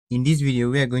In this video,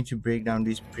 we are going to break down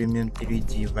this premium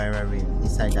 3D viral reel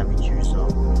inside Davinci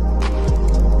Resolve.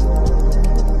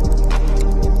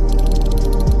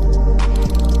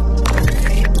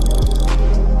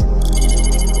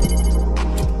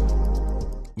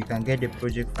 You can get the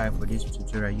project file for this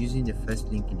tutorial using the first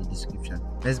link in the description.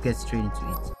 Let's get straight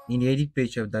into it. In the edit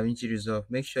page of Davinci Resolve,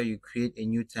 make sure you create a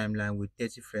new timeline with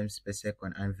 30 frames per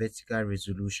second and vertical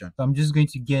resolution. So I'm just going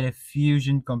to get a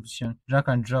fusion composition, drag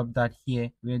and drop that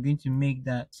here. We are going to make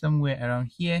that somewhere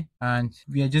around here, and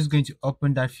we are just going to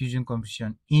open that fusion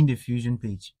composition in the fusion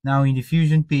page. Now in the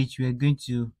fusion page, we are going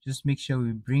to just make sure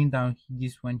we bring down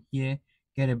this one here,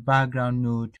 get a background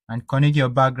node and connect your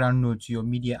background node to your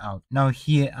media out. Now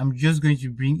here I'm just going to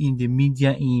bring in the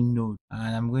media in node,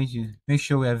 and I'm going to make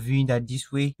sure we are viewing that this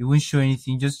way. It won't show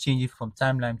anything, just change it from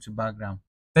timeline to background.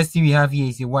 First thing we have here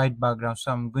is a white background,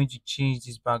 so I'm going to change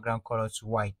this background color to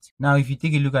white. Now if you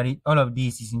take a look at it, all of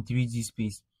this is in 3D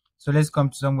space. So let's come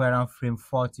to somewhere around frame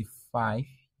 45.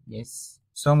 Yes,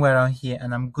 somewhere around here,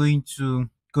 and I'm going to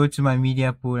go to my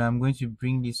media pool. I'm going to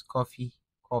bring this coffee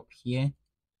cup here,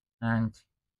 and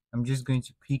I'm just going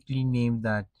to quickly name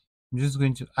that. I'm just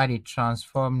going to add a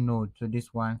transform node to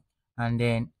this one, and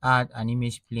then add an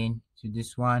image plane to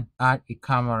this one, add a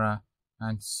camera,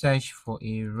 and search for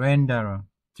a renderer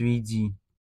 3D.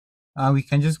 And we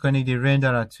can just connect the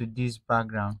renderer to this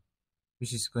background,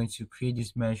 which is going to create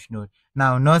this mesh node.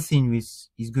 Now nothing is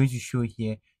going to show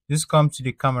here. Just come to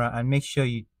the camera and make sure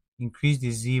you increase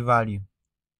the Z value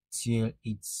till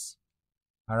it's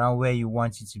around where you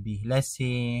want it to be. Let's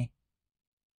say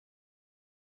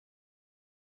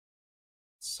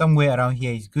somewhere around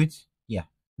here is good. Yeah,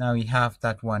 now we have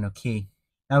that one. Okay,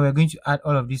 now we're going to add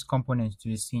all of these components to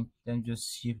the scene. Then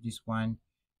just shift this one,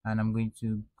 and I'm going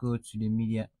to go to the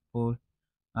media pool,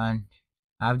 and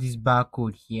I have this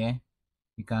barcode here.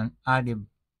 You can add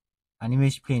an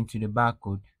image plane to the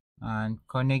barcode and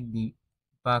connect the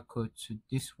barcode to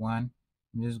this one.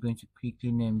 I'm just going to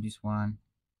quickly name this one.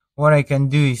 What I can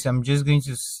do is I'm just going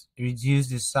to reduce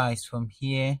the size from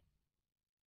here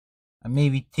and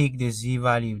maybe take the Z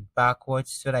value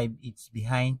backwards so that it's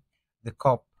behind the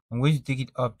cup. I'm going to take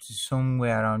it up to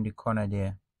somewhere around the corner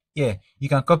there. Yeah, you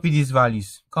can copy these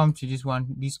values. Come to this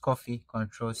one, this coffee,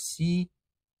 Control C,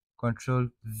 Control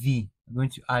V. I'm going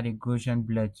to add a Gaussian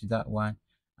blur to that one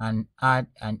and add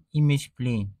an image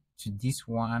plane to this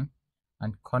one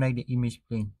and connect the image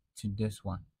plane to this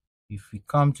one. If we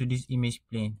come to this image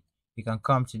plane, you can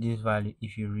come to this value.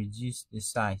 If you reduce the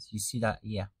size, you see that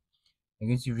here. You're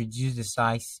going to reduce the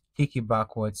size, take it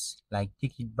backwards,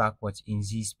 take it backwards in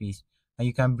Z space, and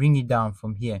you can bring it down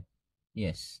from here.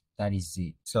 Yes, that is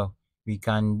it. So we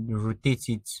can rotate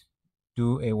it,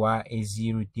 do a Y, a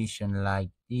Z rotation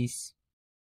like this.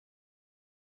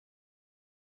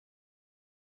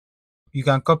 You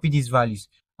can copy these values.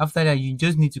 After that, you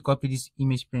just need to copy this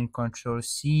image plane, Control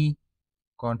C,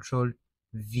 Control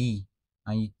V,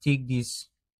 and you take this,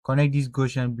 connect this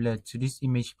Gaussian blur to this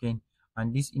image plane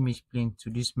and this image plane to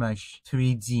this mesh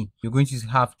 3D. You're going to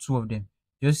have two of them.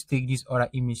 Just take this other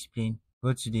image plane,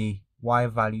 go to the Y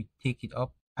value, take it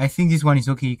up. I think this one is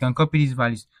okay. You can copy these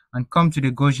values and come to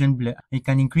the Gaussian blur. You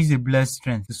can increase the blur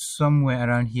strength to somewhere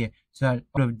around here so that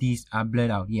all of these are blurred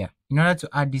out here. In order to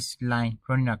add this line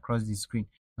running across the screen,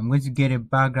 I'm going to get a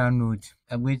background node.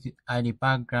 I'm going to add a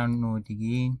background node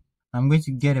again. I'm going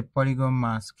to get a polygon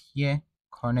mask here,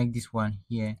 connect this one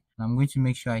here. I'm going to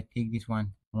make sure I take this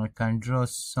one, and I can draw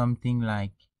something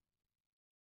like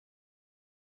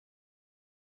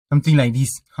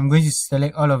this. I'm going to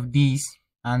select all of these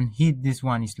and hit this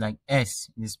one. It's like S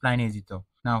in the spline editor.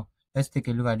 Now let's take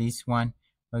a look at this one.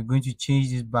 We're going to change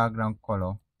this background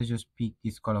color. Let's just pick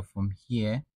this color from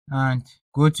here and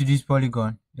go to this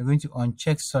polygon. You're going to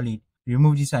uncheck solid,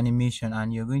 remove this animation,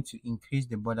 and you're going to increase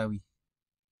the border width.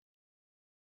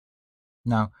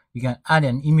 Now you can add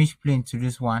an image plane to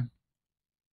this one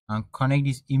and connect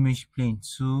this image plane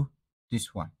to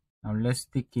this one. Now let's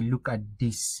take a look at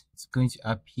this. It's going to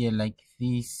appear like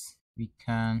this. We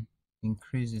can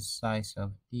increase the size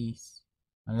of this,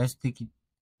 and let's take it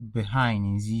behind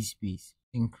in Z space.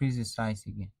 Increase the size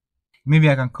again. Maybe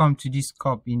I can come to this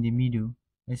cup in the middle.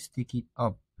 Let's take it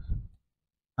up.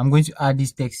 I'm going to add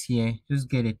this text here. Just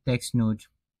get a text node.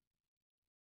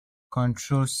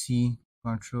 Control C,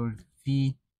 Control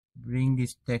V. Bring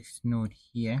this text node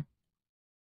here,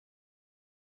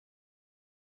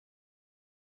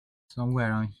 somewhere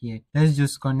around here. Let's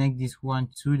just connect this one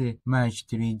to the merge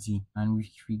 3D, and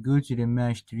if we go to the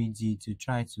merge 3D to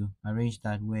try to arrange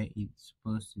that where it's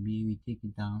supposed to be, we take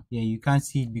it down. Yeah, you can't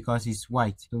see it because it's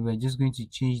white, so we're just going to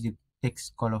change the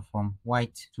text color from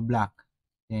white to black.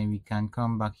 Then we can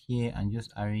come back here and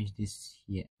just arrange this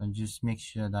here and just make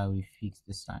sure that we fix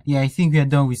the sign. Yeah, I think we are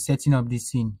done with setting up this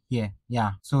scene here.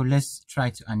 Yeah, so let's try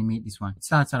to animate this one. It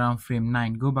starts around frame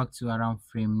 9. Go back to around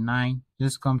frame 9.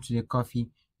 Just come to the coffee.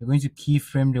 We're going to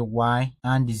keyframe the Y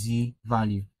and the Z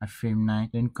value at frame 9.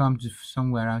 Then come to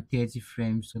somewhere around 30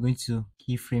 frames. We're going to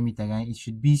keyframe it again. It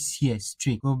should be here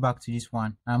straight. Go back to this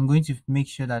one. I'm going to make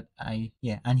sure that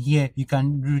and here you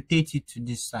can rotate it to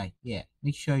this side. Yeah,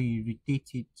 make sure you rotate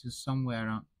it to somewhere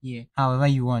around here. However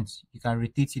you want. You can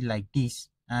rotate it like this.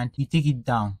 And you take it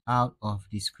down out of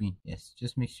the screen. Yes,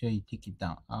 just make sure you take it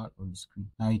down out of the screen.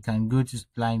 Now you can go to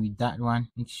spline with that one.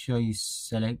 Make sure you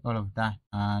select all of that,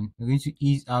 and we're going to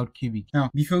ease out cubic. Now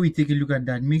before we take a look at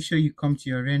that, make sure you come to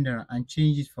your renderer and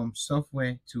change it from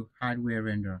software to hardware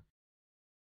renderer.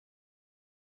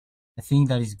 I think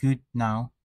that is good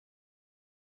now.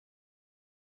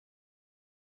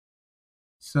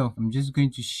 So I'm just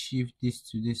going to shift this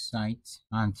to this side,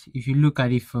 and if you look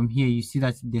at it from here, you see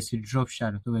that there's a drop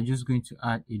shadow. So we're just going to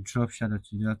add a drop shadow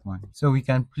to that one, so we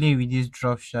can play with this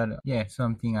drop shadow. Yeah,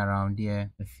 something around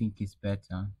there. I think it's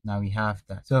better. Now we have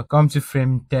that. So come to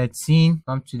frame 13,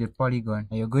 come to the polygon,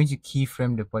 and you're going to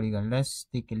keyframe the polygon. Let's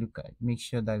take a look at it. Make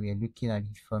sure that we are looking at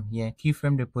it from here.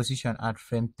 Keyframe the position at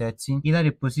frame 13, either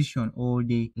the position or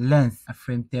the length at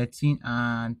frame 13,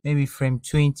 and maybe frame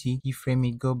 20. Keyframe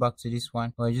it, go back to this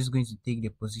one. We're just going to take the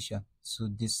position to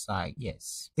this side.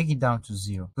 Yes, take it down to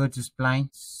 0. Go to spline,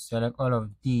 select all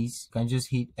of these. You can just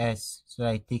hit S so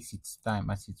that it takes its time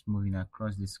as it's moving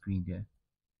across the screen there.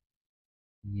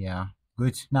 Yeah,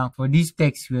 good. Now for this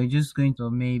text, we're just going to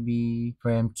maybe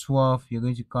frame 12. You're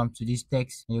going to come to this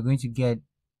text and you're going to get,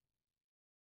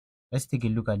 let's take a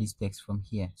look at this text from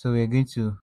here. So we're going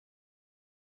to,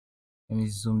 let me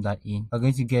zoom that in. We're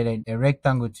going to get a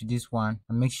rectangle to this one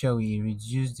and make sure we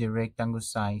reduce the rectangle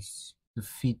size to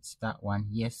fit that one.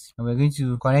 Yes, and we're going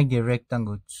to connect the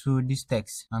rectangle to this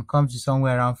text and come to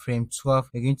somewhere around frame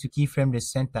 12. We're going to keyframe the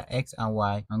center X and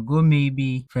Y and go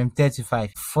maybe frame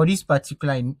 35. For this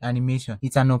particular animation,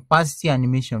 it's an opacity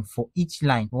animation for each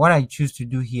line. What I choose to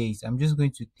do here is I'm just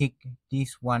going to take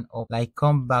this one up, like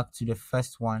come back to the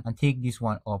first one and take this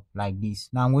one up like this.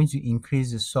 Now I'm going to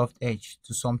increase the soft edge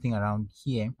to something around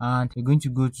here, and we're going to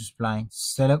go to spline,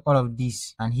 select all of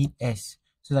this and hit S,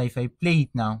 so that if I play it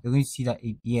now, you're going to see that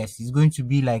it's going to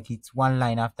be like it's one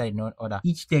line after another.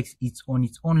 Each text is on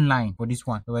its own line for this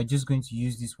one. So we're just going to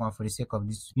use this one for the sake of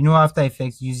this. You know, After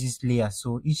Effects uses layers,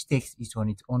 so each text is on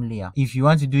its own layer. If you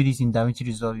want to do this in Davinci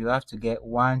Resolve, you have to get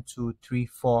 1, 2, 3,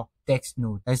 4 text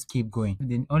node. Let's keep going.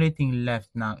 The only thing left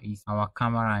now is our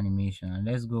camera animation, and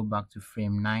let's go back to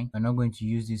frame 9. We're not going to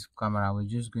use this camera. We're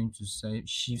just going to say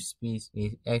shift space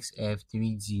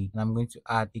XF3D, and I'm going to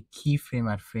add a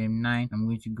keyframe at frame 9. I'm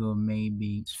going to go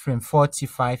maybe frame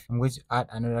 45. I'm going to add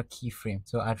another keyframe.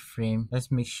 So at frame,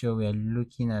 let's make sure we're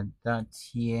looking at that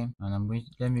here, and I'm going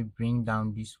to, let me bring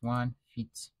down this one,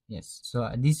 fit. Yes, so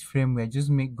at this frame we're just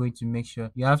going to make sure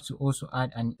you have to also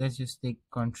add, and let's just take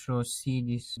Control C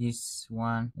this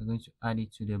one. We're going to add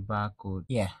it to the barcode.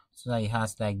 Yeah, so that it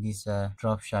has like this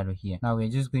drop shadow here. Now we're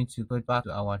just going to go back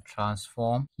to our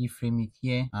transform, keyframe it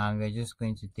here, and we're just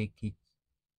going to take it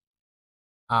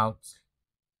out.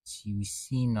 We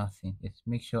see nothing. Let's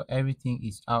make sure everything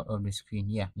is out of the screen.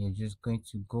 Yeah, you're just going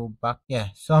to go back. Yeah,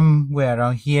 somewhere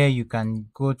around here you can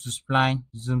go to spline,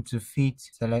 zoom to fit,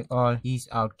 select all, ease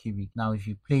out cubic. Now if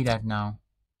you play that now,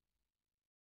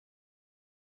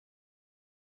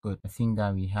 good. I think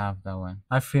that we have that one.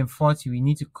 At frame 40, we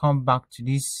need to come back to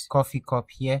this coffee cup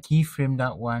here, keyframe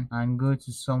that one, and go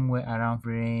to somewhere around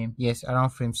frame,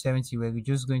 around frame 70, where we're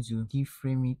just going to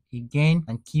keyframe it again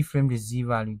and keyframe the Z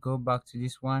value. Go back to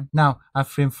this one. Now at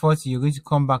frame 40, you're going to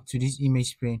come back to this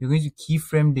image plane. You're going to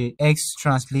keyframe the X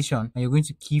translation, and you're going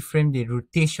to keyframe the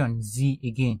rotation Z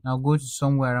again. Now go to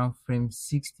somewhere around frame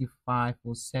 65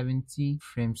 or 70.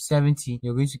 Frame 70,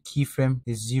 you're going to keyframe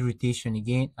the Z rotation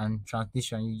again and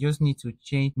translation. You just need to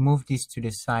move this to the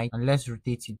side, and let's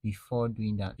rotate it before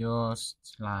doing that, just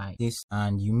like this,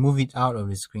 and you move it out of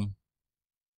the screen.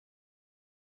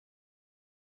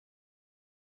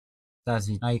 That's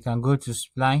it. Now you can go to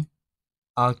spline,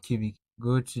 out cubic,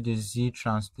 go to the Z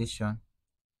translation,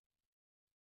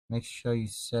 make sure you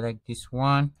select this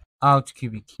one, out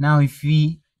cubic. Now if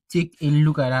we take a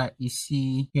look at that, you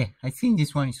see, I think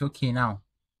this one is okay now.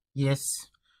 Yes.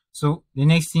 So the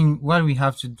next thing, what we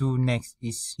have to do next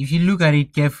is, if you look at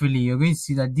it carefully, you're going to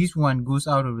see that this one goes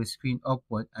out of the screen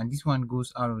upward and this one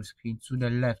goes out of the screen to the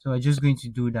left. So we're just going to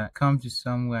do that. Come to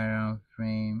somewhere around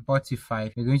frame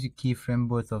 45. You're going to keyframe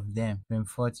both of them. Frame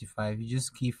 45, you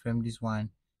just keyframe this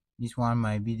one, this one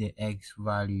might be the X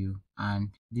value, and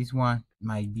this one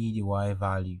might be the Y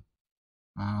value.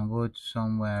 And go to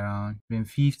somewhere around frame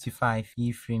 55,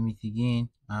 keyframe it again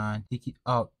and take it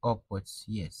out upwards.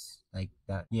 Yes, like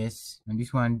that. Yes, and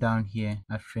this one down here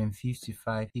at frame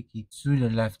 55, take it to the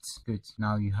left. Good.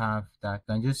 Now you have that.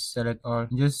 You can just select all,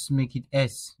 just make it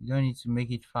S. You don't need to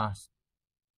make it fast.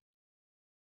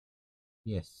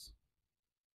 Yes.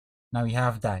 Now we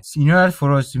have that. So in order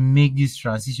for us to make this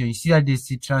transition, you see that there's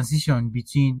a transition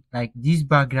between, like, this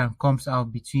background comes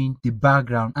out between the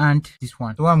background and this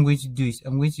one. So what I'm going to do is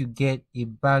I'm going to get a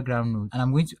background node and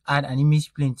I'm going to add an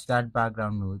image plane to that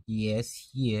background node. Yes,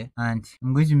 here. And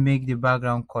I'm going to make the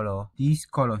background color this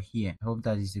color here. I hope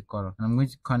that is the color. And I'm going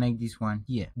to connect this one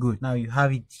here. Good. Now you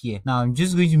have it here. Now I'm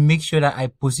just going to make sure that I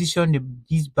position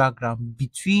this background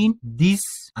between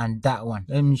this and that one.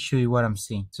 Let me show you what I'm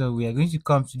saying. So we are going to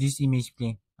come to this image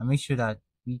plane and make sure that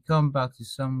we come back to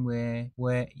somewhere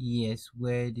where, yes,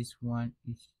 where this one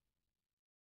is.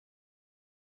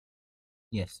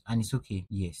 Yes, and it's okay.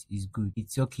 Yes, it's good.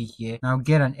 It's okay here. Now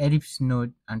get an ellipse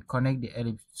node and connect the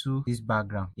ellipse to this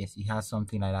background. Yes, it has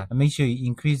something like that. And make sure you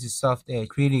increase the soft edge,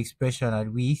 create the expression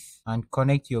at width, and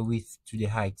connect your width to the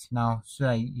height. Now, so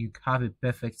that you have a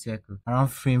perfect circle. Around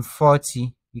frame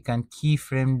 40, you can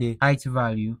keyframe the height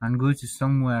value and go to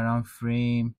somewhere around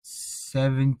frame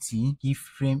 70,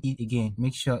 keyframe it again.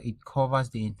 Make sure it covers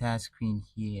the entire screen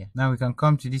here. Now we can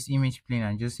come to this image plane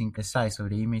and just increase the size of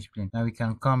the image plane. Now we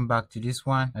can come back to this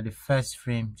one at the first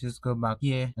frame, just go back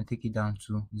here and take it down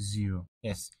to 0.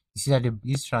 Yes, you see that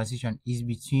this transition is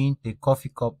between the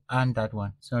coffee cup and that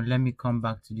one. So let me come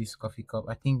back to this coffee cup.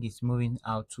 I think it's moving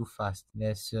out too fast.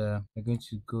 We're going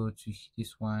to go to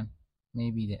this one,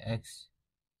 maybe the X.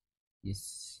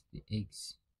 Yes, the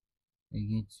X. We're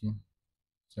going to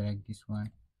select this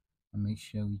one and make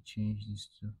sure we change this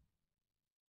to.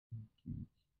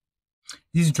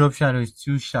 This drop shadow is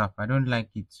too sharp. I don't like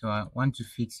it, so I want to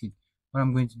fix it. What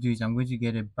I'm going to do is I'm going to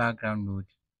get a background node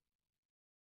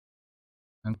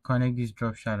and connect this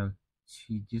drop shadow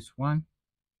to this one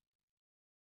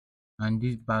and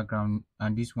this background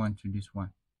and this one to this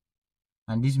one.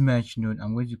 And this merge node,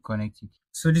 I'm going to connect it.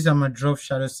 So these are my drop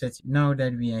shadow sets. Now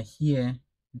that we are here,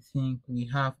 I think we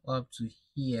have up to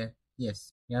here.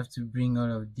 Yes, you have to bring all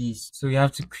of this. So you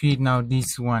have to create now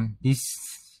this one,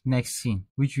 this next scene,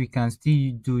 which we can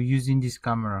still do using this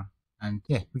camera. And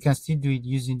yeah, we can still do it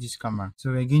using this camera. So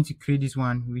we're going to create this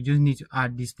one. We just need to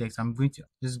add this text. I'm going to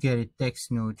just get a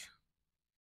text node.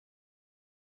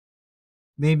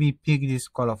 Maybe pick this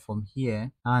color from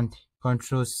here and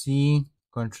Control C,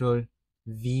 Control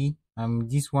V.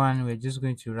 This one we're just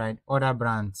going to write other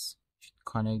brands. Should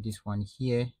connect this one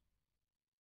here.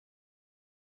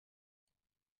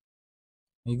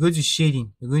 You go to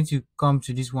shading, you're going to come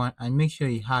to this one and make sure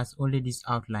it has only this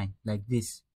outline like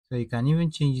this. So you can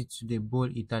even change it to the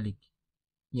bold italic.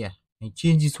 Yeah, and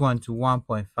change this one to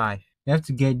 1.5. You have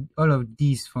to get all of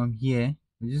these from here.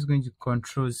 We're just going to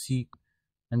Control C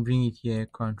and bring it here,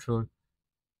 Control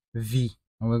V.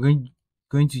 And we're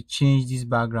going to change this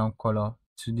background color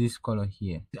to this color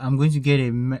here. I'm going to get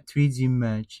a 3D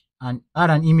merge and add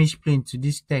an image plane to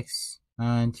this text,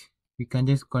 and we can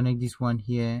just connect this one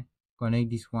here, connect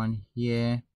this one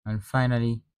here, and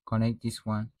finally connect this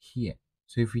one here.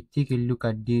 So if we take a look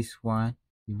at this one,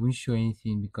 it won't show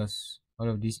anything because all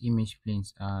of these image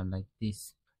planes are like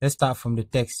this. Let's start from the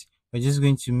text. We're just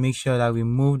going to make sure that we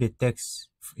move the text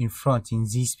in front in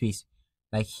Z space,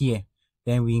 like here.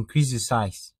 Then we increase the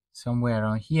size somewhere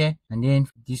around here, and then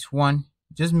this one,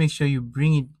 just make sure you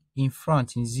bring it in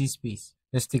front in Z space.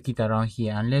 Let's take it around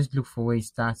here and let's look for where it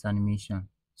starts animation.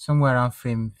 Somewhere around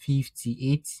frame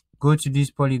 58. Go to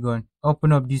this polygon,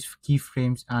 open up these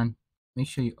keyframes and make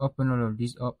sure you open all of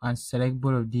these up and select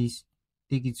both of these.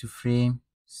 Take it to frame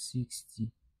 60.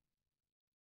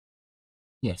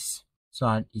 Yes,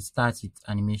 so it starts its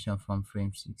animation from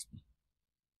frame 60.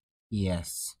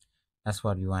 Yes, that's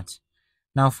what we want.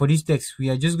 Now for this text, we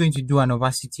are just going to do an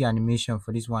opacity animation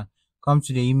for this one. Come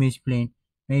to the image plane.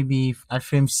 Maybe at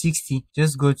frame 60,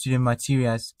 just go to the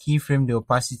materials, keyframe the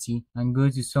opacity, and go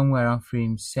to somewhere around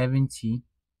frame 70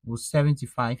 or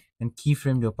 75, and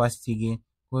keyframe the opacity again.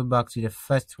 Go back to the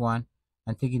first one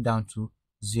and take it down to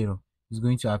 0. It's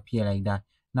going to appear like that.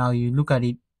 Now you look at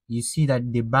it, you see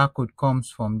that the barcode comes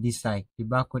from this side. The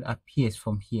barcode appears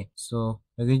from here. So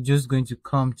we're just going to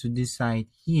come to this side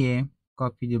here,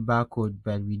 copy the barcode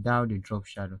but without the drop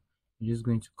shadow. We're just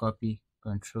going to copy,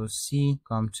 Control C,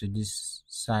 come to this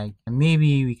side, and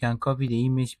maybe we can copy the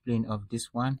image plane of this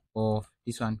one or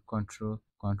this one.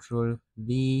 Control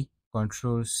V,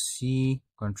 Control C,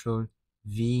 Control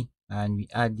V, and we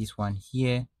add this one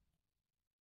here.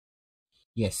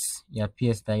 Yes, it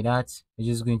appears like that.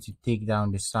 We're just going to take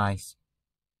down the size.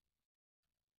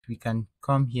 We can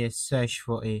come here, search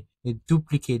for a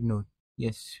duplicate node.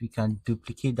 Yes, we can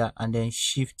duplicate that and then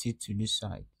shift it to the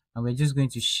side. And we're just going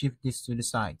to shift this to the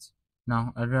side.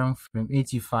 Now around frame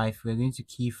 85, we're going to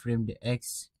keyframe the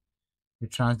X, the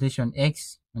translation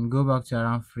X, and go back to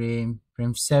around frame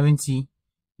 70.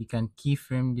 You can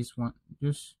keyframe this one,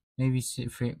 just maybe say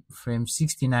frame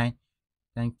 69,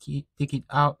 and take it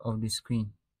out of the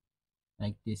screen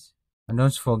like this. And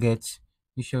don't forget,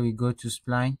 make sure we go to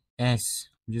spline S.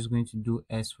 I'm just going to do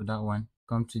S for that one.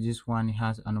 Come to this one, it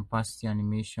has an opacity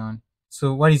animation.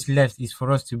 So what is left is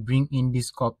for us to bring in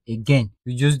this cup again.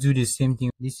 We just do the same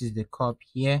thing. This is the cup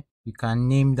here. You can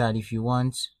name that if you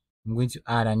want. I'm going to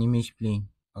add an image plane.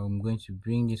 I'm going to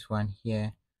bring this one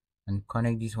here and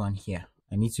connect this one here.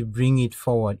 I need to bring it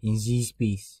forward in Z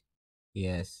space.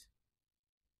 Yes.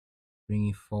 Bring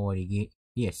it forward again.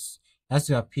 Yes. It has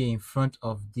to appear in front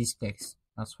of this text.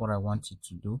 That's what I want it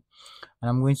to do. And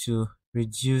I'm going to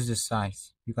reduce the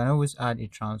size. You can always add a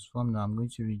transform. Now I'm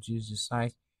going to reduce the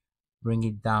size, bring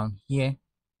it down here.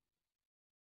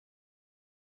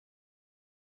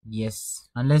 Yes.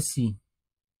 And let's see.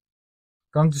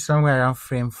 Come to somewhere around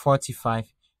frame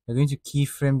 45. We're going to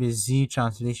keyframe the Z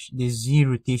translation, the Z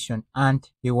rotation, and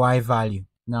the Y value.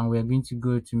 Now we're going to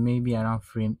go to maybe around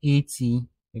frame 80.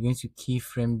 We're going to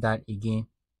keyframe that again.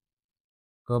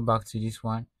 Go back to this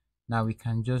one. Now we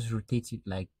can just rotate it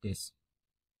like this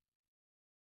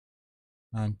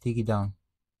and take it down.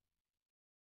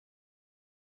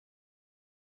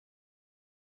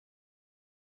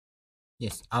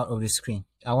 Yes, out of the screen.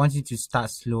 I want it to start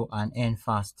slow and end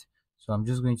fast. So I'm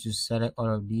just going to select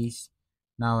all of these.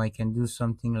 Now I can do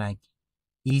something like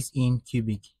ease in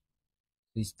cubic.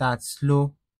 So it starts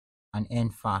slow and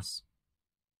end fast.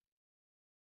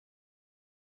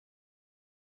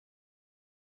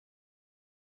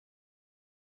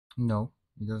 No,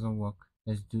 it doesn't work.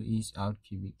 Let's do ease out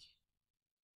cubic.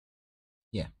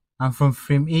 Yeah. And from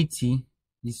frame 80,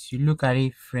 if you look at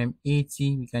it, frame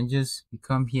 80, we can just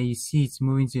come here. You see it's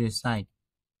moving to the side.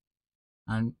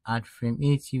 And at frame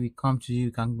 80, we come to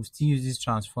you can still use this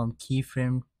transform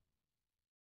keyframe.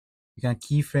 You can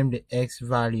keyframe the X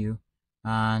value,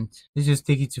 and let's just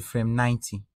take it to frame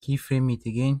 90. Keyframe it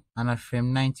again, and at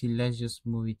frame 90, let's just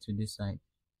move it to this side.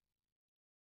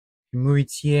 We move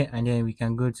it here, and then we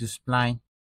can go to spline,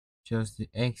 just the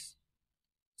X,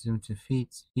 zoom to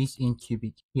fit, this in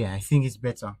cubic. Yeah, I think it's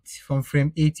better. From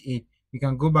frame 88, we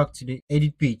can go back to the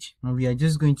edit page, and we are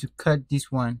just going to cut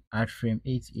this one at frame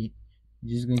 88.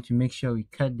 We're just going to make sure we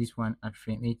cut this one at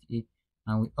frame 88,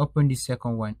 and we open the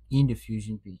second one in the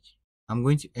Fusion page. I'm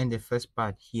going to end the first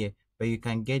part here, but you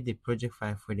can get the project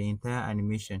file for the entire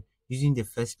animation using the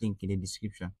first link in the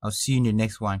description. I'll see you in the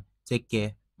next one. Take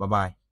care. Bye bye.